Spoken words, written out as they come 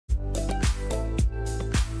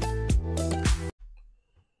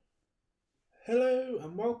Hello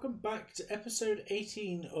and welcome back to episode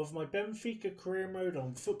 18 of my Benfica career mode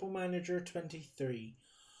on Football Manager 23.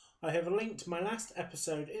 I have a link to my last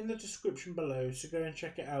episode in the description below, so go and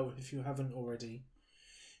check it out if you haven't already.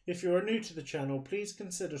 If you are new to the channel, please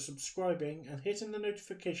consider subscribing and hitting the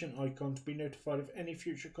notification icon to be notified of any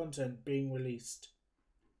future content being released.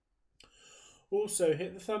 Also,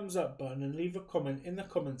 hit the thumbs up button and leave a comment in the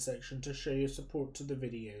comment section to show your support to the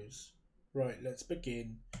videos. Right, let's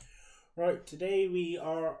begin. Right, today we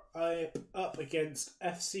are up against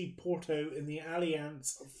FC Porto in the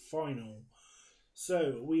Allianz final.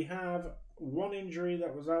 So we have one injury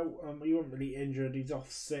that was out. He wasn't really injured, he's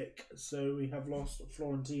off sick. So we have lost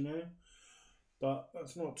Florentino. But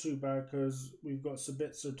that's not too bad because we've got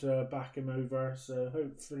Sabitzer to back him over. So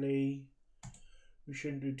hopefully we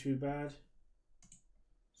shouldn't do too bad.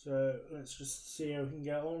 So let's just see how we can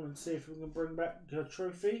get on and see if we can bring back the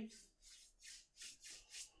trophy.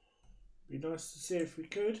 Be nice to see if we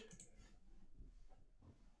could.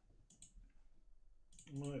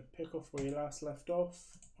 Right, pick off where you last left off.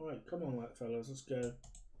 Right, come on, fellas, let's go.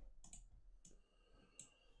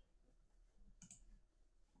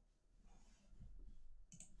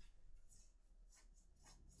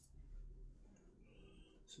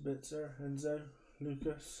 Sabitzer, Enzo,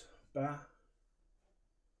 Lucas, Ba,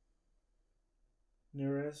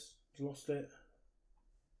 Neres, lost it.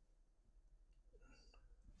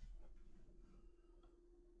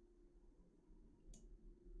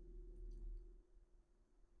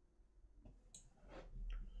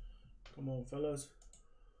 Come on, fellas.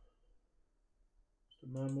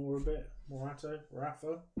 Demand more a bit. Morato,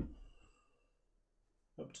 Rafa.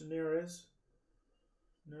 Up to Neres.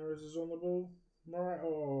 Neres is on the ball.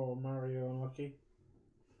 Oh, Mario unlucky.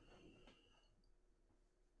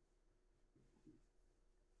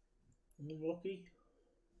 Unlucky.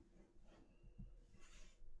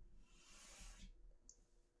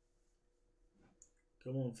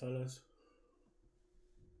 Come on, fellas.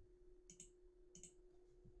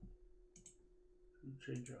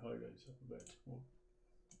 Change your highlights up a bit more.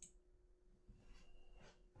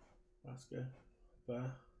 Vasca,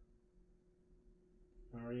 Ba,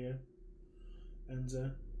 Mario,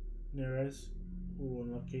 Enzo, Neres. Oh,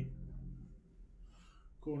 unlucky.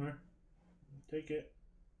 Corner. Take it.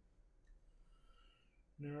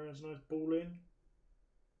 Neres, nice ball in.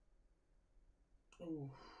 Oh,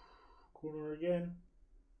 corner again.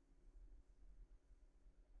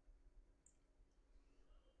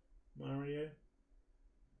 Mario.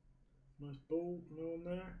 Nice ball, no one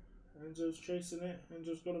there. Enzo's chasing it.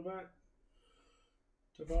 Enzo's got it back.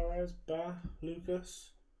 Tavares, Ba,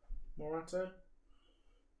 Lucas, Morato,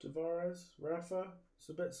 Tavares, Rafa,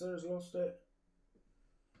 Sabitzer has lost it.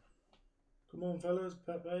 Come on, fellas,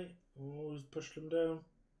 Pepe. Oh, he's pushed him down.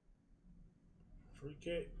 Free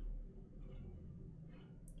kick.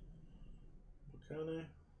 Bacano,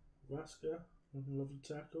 Vasca, lovely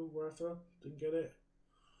tackle. Rafa, didn't get it.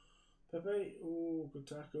 Pepe, oh, good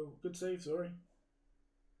tackle. Good save, sorry.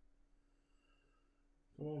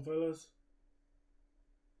 Come on, fellas.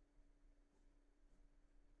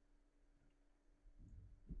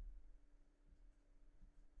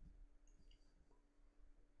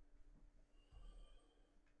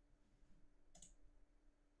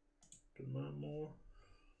 Demand more.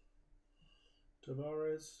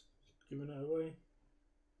 Tavares, giving it away.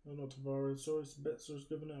 Oh, not Tavares, sorry, Sabitzer's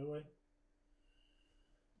giving it away.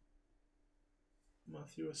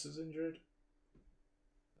 Matthews is injured.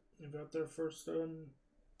 They've had their first I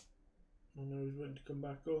know he's waiting to come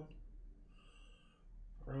back on.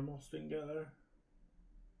 Ramos didn't get there.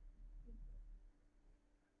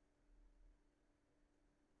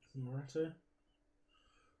 Morata.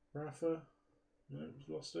 Rafa. No, he's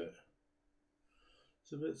lost it.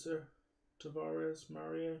 Sabitzer. Tavares.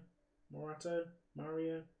 Mario. Morato.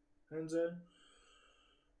 Mario. Enzo.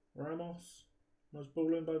 Ramos. Nice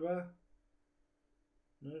ball in by Ba.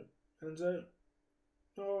 No. Enzo.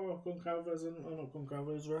 Oh, Goncalves. Oh, not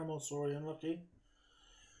Goncalves. Ramos, sorry, unlucky.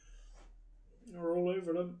 We're all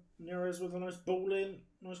over them. Neres with a nice ball in.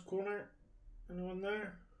 Nice corner. Anyone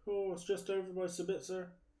there? Oh, it's just over by Sabitzer.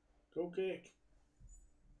 Goal kick.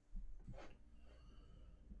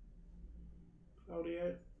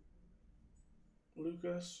 Claudio.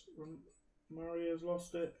 Lucas. Mario's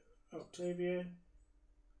lost it. Octavio.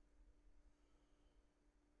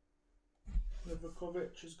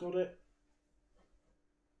 Livakovic has got it.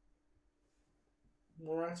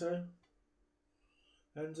 Morato.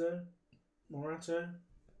 Enzo. Morato.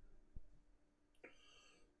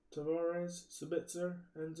 Tavares. Sabitzer.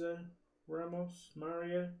 Enzo. Ramos.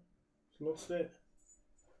 Mario. Lost it.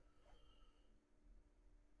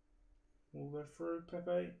 All the way through.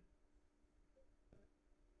 Pepe.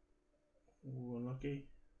 Ooh, unlucky.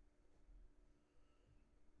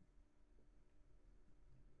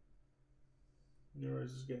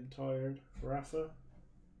 Neres is getting tired. Rafa.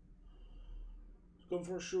 He's gone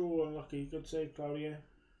for a show. Unlucky. Good save, Claudia.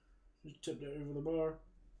 Just tipped it over the bar.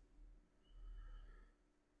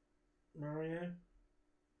 Mario.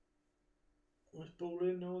 Nice ball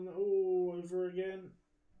in. Oh, over again.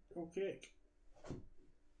 Goal kick.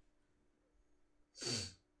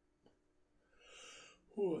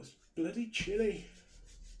 Oh, it's bloody chilly.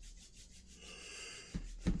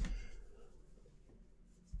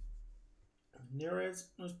 Neres,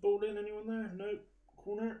 nice ball in. Anyone there? No.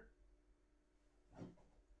 Corner.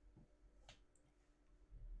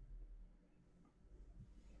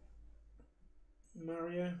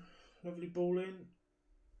 Mario, lovely ball in.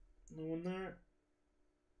 No one there.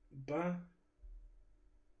 Ba.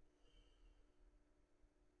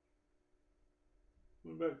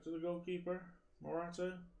 We're back to the goalkeeper.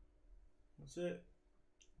 Morata. That's it.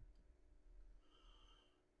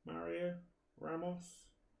 Mario. Ramos.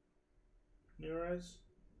 Neres.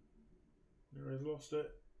 Neres lost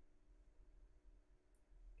it.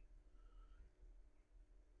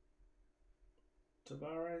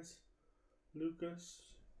 Tavares. Lucas.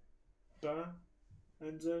 Ba.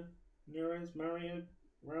 Enzo. Neres. Mario.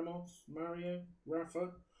 Ramos. Mario. Rafa.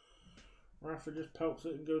 Rafa just pelts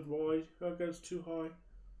it and goes wide. Oh, it goes too high.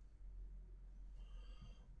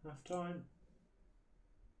 Half time.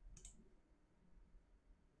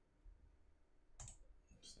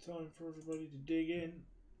 It's time for everybody to dig in.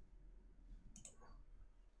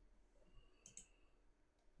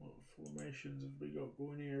 What formations have we got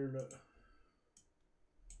going here? Look.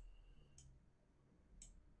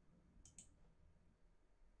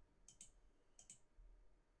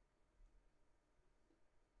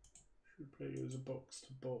 Should play you as a box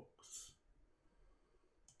to box.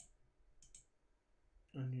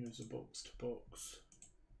 And use a box to box.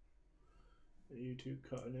 You two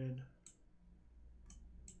cutting in.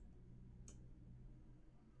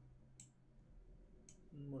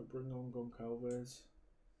 Might bring on Goncalves.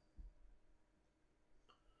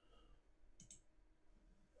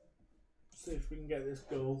 See if we can get this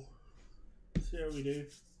goal. See how we do.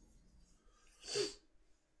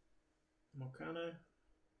 Marcano.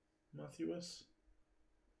 Matthews.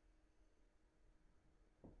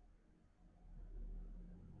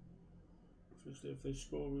 Obviously, if they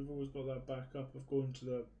score, we've always got that backup of going to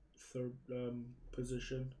the third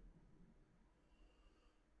position.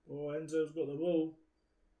 Oh, Enzo's got the ball.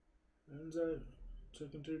 Enzo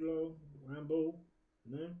taking too long. Handball.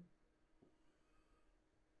 No.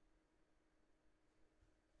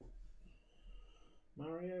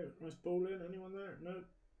 Mario, nice ball in. Anyone there? No.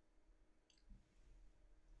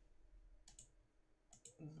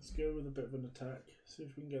 Let's go with a bit of an attack. See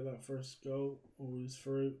if we can get that first goal. Always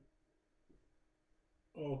through.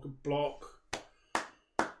 Oh, good block.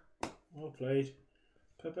 Well played.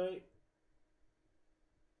 Pepe.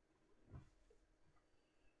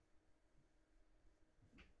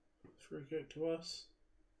 Free kick to us.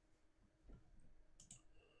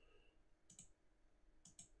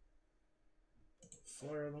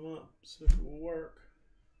 Fire them up, see if it will work.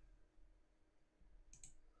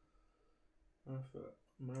 Alpha,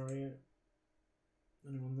 Mario.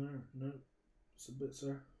 Anyone there? No.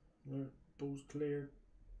 Sabitzer. No. Ball's cleared.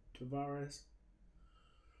 Tavares.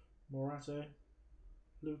 Morata.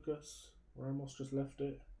 Lucas. Ramos just left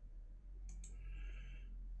it.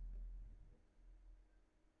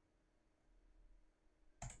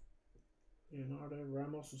 Leonardo.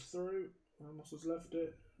 Ramos is through. Ramos has left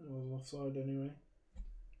it. It was offside anyway.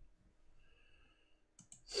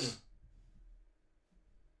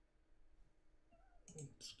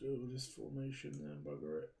 Let's go with this formation then,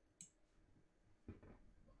 bugger it.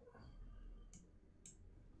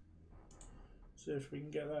 See if we can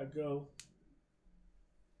get that goal.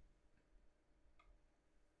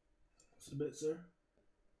 Sabitzer.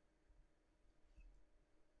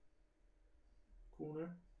 Corner.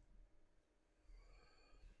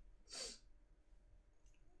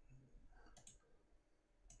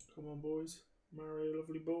 Come on, boys. Mario,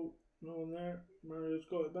 lovely ball. No one there. Mario's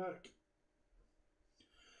got it back.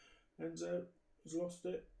 Enzo has lost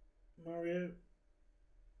it. Mario.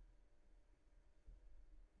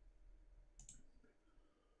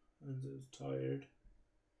 Enzo's tired.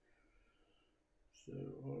 So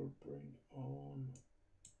I'll bring on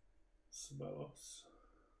Ceballos.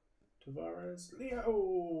 Tavares.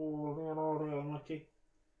 Leonardo, unlucky.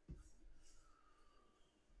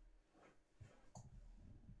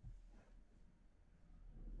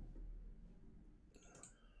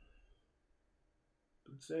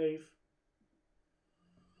 Good save.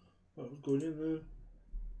 That was going in there.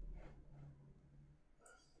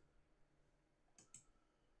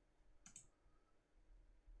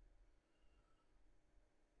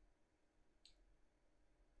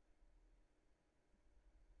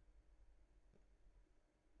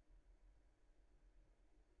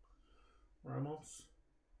 Ramos.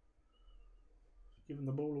 Giving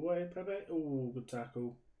the ball away. Pepe. Oh, good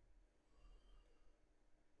tackle.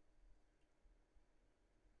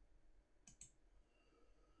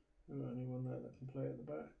 Have got anyone there that can play at the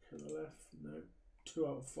back, at the left? No. 2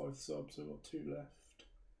 out of 5 subs, I've got 2 left.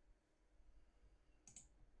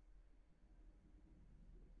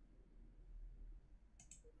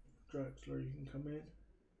 Draxler, you can come in.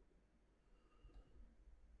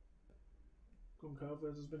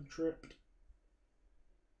 Goncalves has been tripped.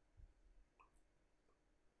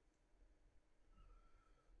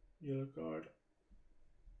 Yellow card.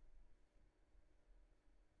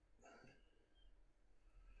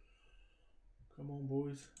 Come on,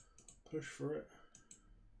 boys. Push for it.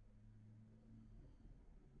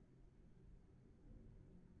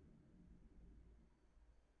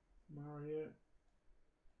 Mario.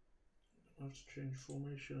 I have to change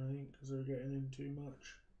formation, I think, because they're getting in too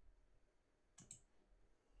much.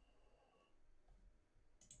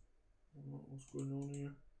 I don't know what's going on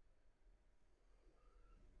here.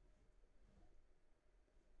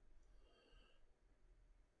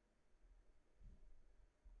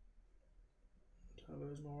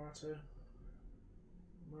 There's Morata.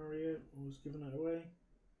 Mario was giving it away.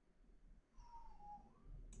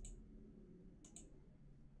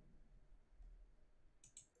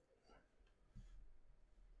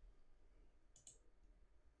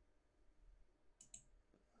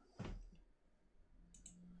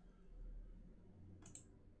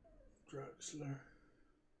 Draxler.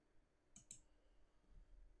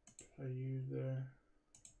 Play you there.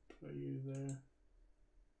 Play you there.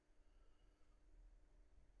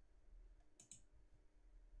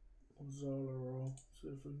 Zala roll. See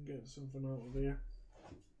if we can get something out of here.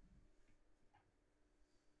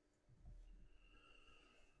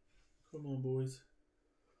 Come on, boys.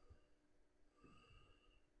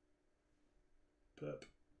 Pep.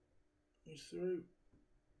 He's through.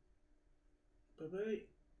 Pepe.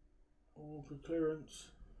 Oh, good clearance.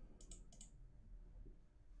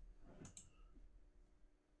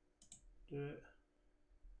 Do it.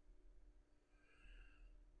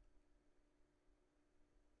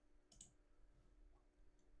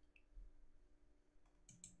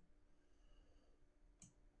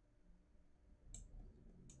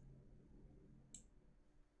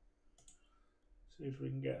 See if we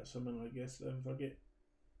can get something, I guess, then fuck it.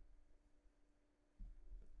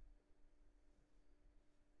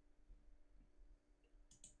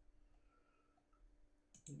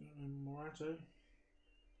 Morata.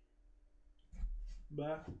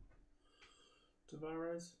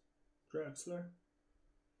 Tavares. Draxler.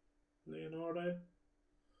 Leonardo.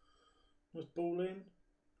 Nice ball in.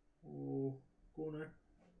 Oh, corner.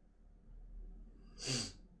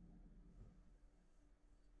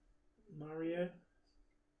 Mario.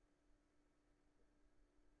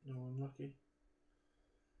 No, unlucky.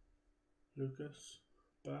 Lucas.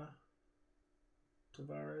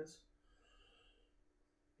 Tavares.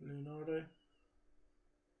 Leonardo.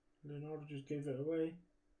 Leonardo just gave it away.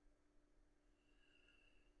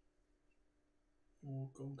 Oh,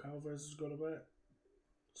 Goncalves has got a bet.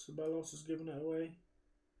 Ceballos has given it away.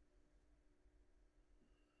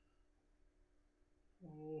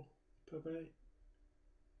 Oh, Pepe.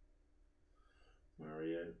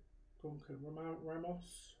 Mario.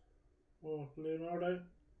 Ramos. Oh, Leonardo.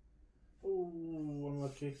 Oh,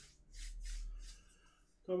 unlucky.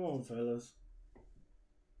 Come on, fellas.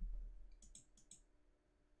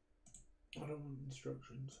 I don't want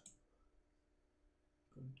instructions.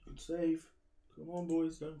 Good save. Come on,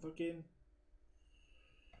 boys. Don't fucking.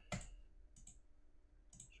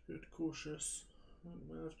 Just good, cautious.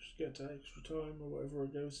 Well, just get to extra time or whatever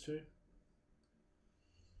it goes to.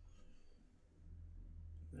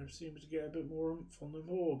 There seems to get a bit more oomph on them.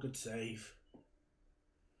 Oh, good save.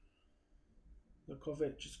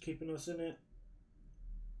 Lukovic just keeping us in it.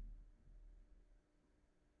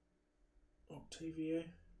 Octavio.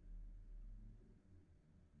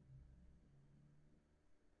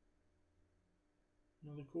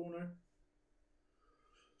 Another corner.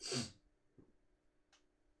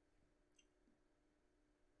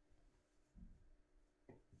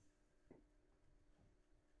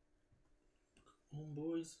 On,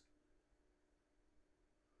 boys.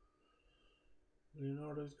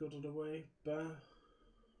 Leonardo's got it away.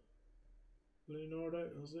 Leonardo,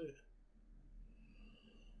 that's it.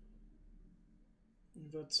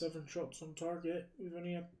 We've had 7 shots on target. We've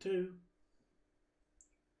only had 2.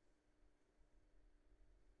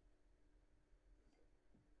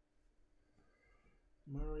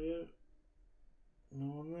 Mario. No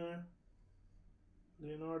one there.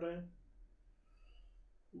 Leonardo.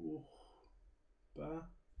 Ooh.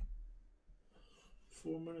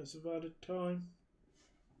 4 minutes of added time.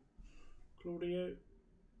 Claudio.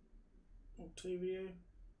 Octavio.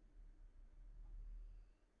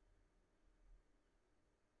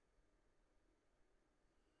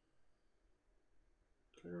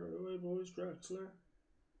 Clear it away, boys. Draxler.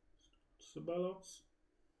 Ceballos.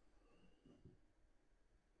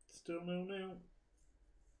 Still 0-0.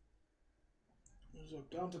 Let's look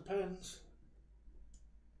down to pens.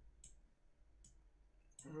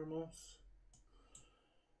 Ramos.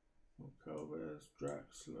 Calvez.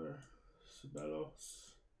 Draxler.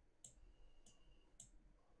 Ceballos.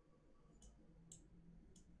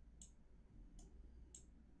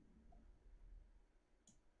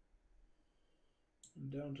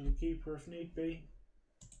 And down to the keeper if need be.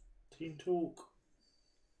 Team talk.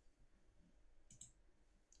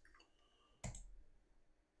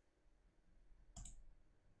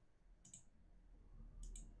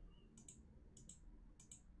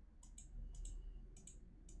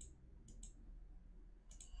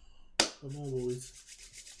 Come on, boys.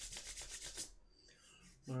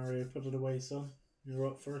 Mario, put it away, son. You're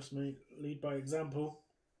up first, mate. Lead by example.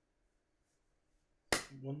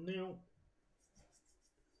 1-0.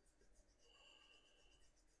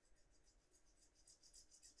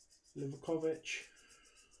 Livakovic.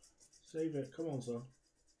 Save it. Come on, son.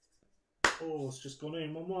 Oh, it's just gone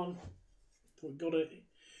in. 1-1. Thought we got it.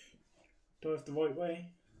 Dive the right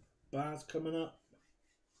way. Baz coming up.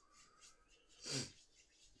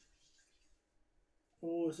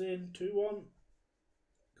 Oh, it's in. 2-1.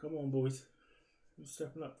 Come on, boys. I'm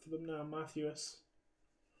stepping up for them now. Matthews.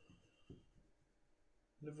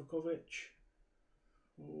 Livakovic.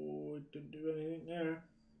 Oh, didn't do anything there.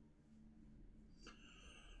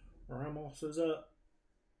 Ramos is up.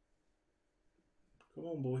 Come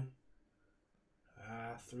on, boy.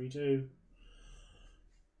 3-2.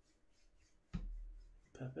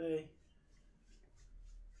 Pepe.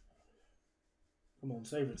 Come on,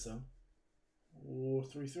 save it, son. Or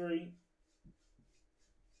 3-3.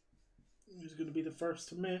 Who's going to be the first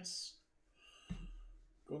to miss?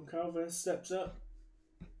 Goncalves steps up.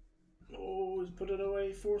 Oh, he's put it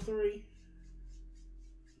away. 4-3.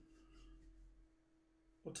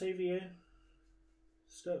 Octavio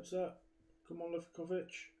steps up. Come on,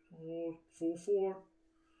 Livakovic. Oh, 4-4.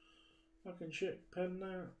 Fucking shit. Pen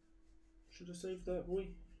there. Should have saved that, boy.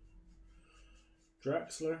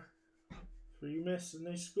 Draxler. 3 miss and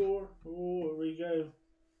they score. Oh, here we go.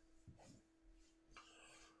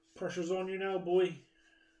 Pressure's on you now, boy.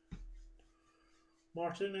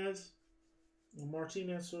 Martinez,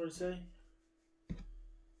 sorry, say.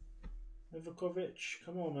 Livakovic.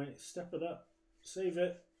 Come on, mate. Step it up. Save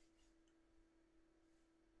it.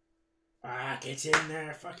 Get in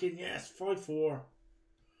there. Fucking yes. 5-4.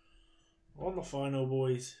 On the final,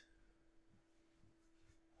 boys.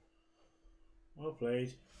 Well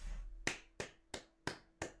played.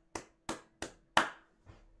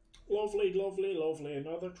 Lovely, lovely, lovely.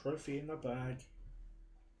 Another trophy in the bag.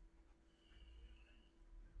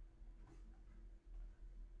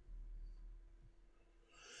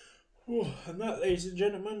 And that, ladies and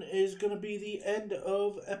gentlemen, is going to be the end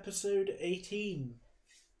of episode 18.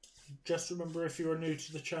 Just remember, if you are new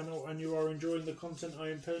to the channel and you are enjoying the content I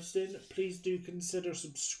am posting, please do consider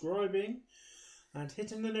subscribing and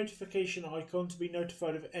hitting the notification icon to be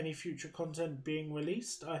notified of any future content being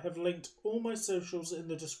released. I have linked all my socials in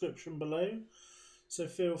the description below, so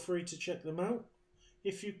feel free to check them out.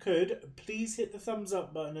 If you could, please hit the thumbs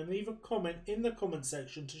up button and leave a comment in the comment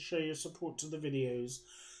section to show your support to the videos.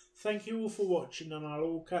 Thank you all for watching, and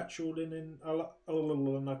I'll catch you all in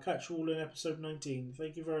episode 19.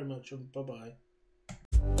 Thank you very much, and bye bye.